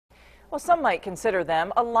Well, some might consider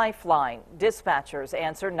them a lifeline. Dispatchers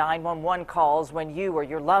answer 911 calls when you or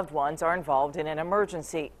your loved ones are involved in an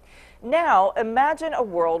emergency. Now, imagine a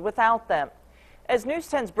world without them. As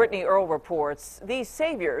News 10's Brittany Earle reports, these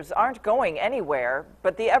saviors aren't going anywhere,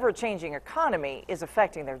 but the ever-changing economy is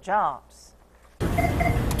affecting their jobs.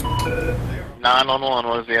 911,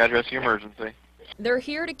 what is the address of your emergency? They're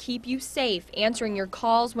here to keep you safe, answering your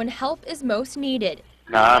calls when help is most needed.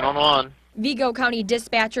 911. Vigo County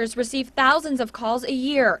dispatchers receive thousands of calls a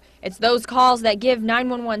year. It's those calls that give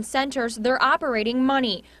 911 centers their operating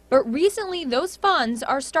money. But recently, those funds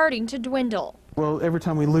are starting to dwindle. Well, every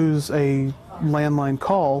time we lose a landline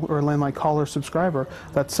call or a landline caller subscriber,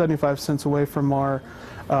 that's 75 cents away from our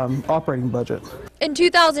operating budget. In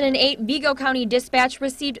 2008, Vigo County Dispatch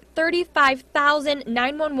received 35,000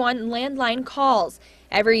 911 landline calls.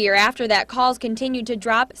 Every year after that, calls continued to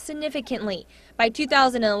drop significantly. By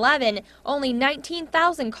 2011, only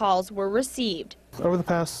 19,000 calls were received. Over the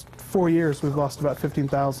past 4 years, we've lost about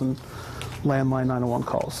 15,000 landline 911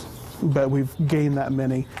 calls, but we've gained that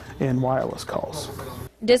many in wireless calls.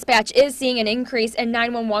 Dispatch is seeing an increase in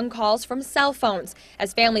 911 calls from cell phones.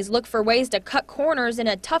 As families look for ways to cut corners in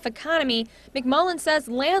a tough economy, McMullen says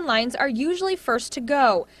landlines are usually first to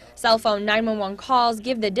go. Cell phone 911 calls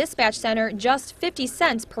give the dispatch center just 50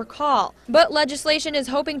 cents per call. But legislation is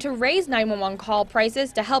hoping to raise 911 call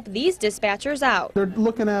prices to help these dispatchers out. They're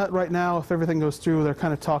looking at right now, if everything goes through, they're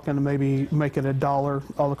kind of talking to maybe make it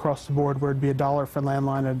 $1 all across the board, where it'd be $1 for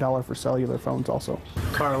landline and $1 for cellular phones also.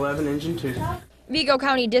 Car 11, engine 2. Vigo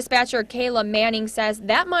County dispatcher Kayla Manning says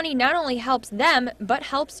that money not only helps them, but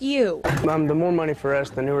helps you. The more money for us,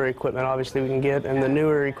 the newer equipment obviously we can get, and the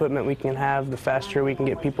newer equipment we can have, the faster we can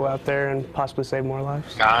get people out there and possibly save more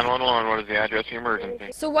lives. 911, what is the address of your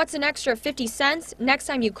emergency? So what's an extra 50 cents? Next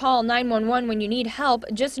time you call 911 when you need help,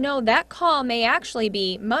 just know that call may actually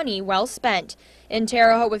be money well spent. In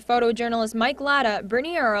Terre Haute with photojournalist Mike Latta,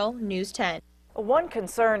 Brittany Earle, News 10. One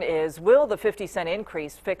concern is, will the 50-cent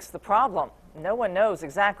increase fix the problem? No one knows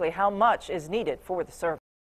exactly how much is needed for the service.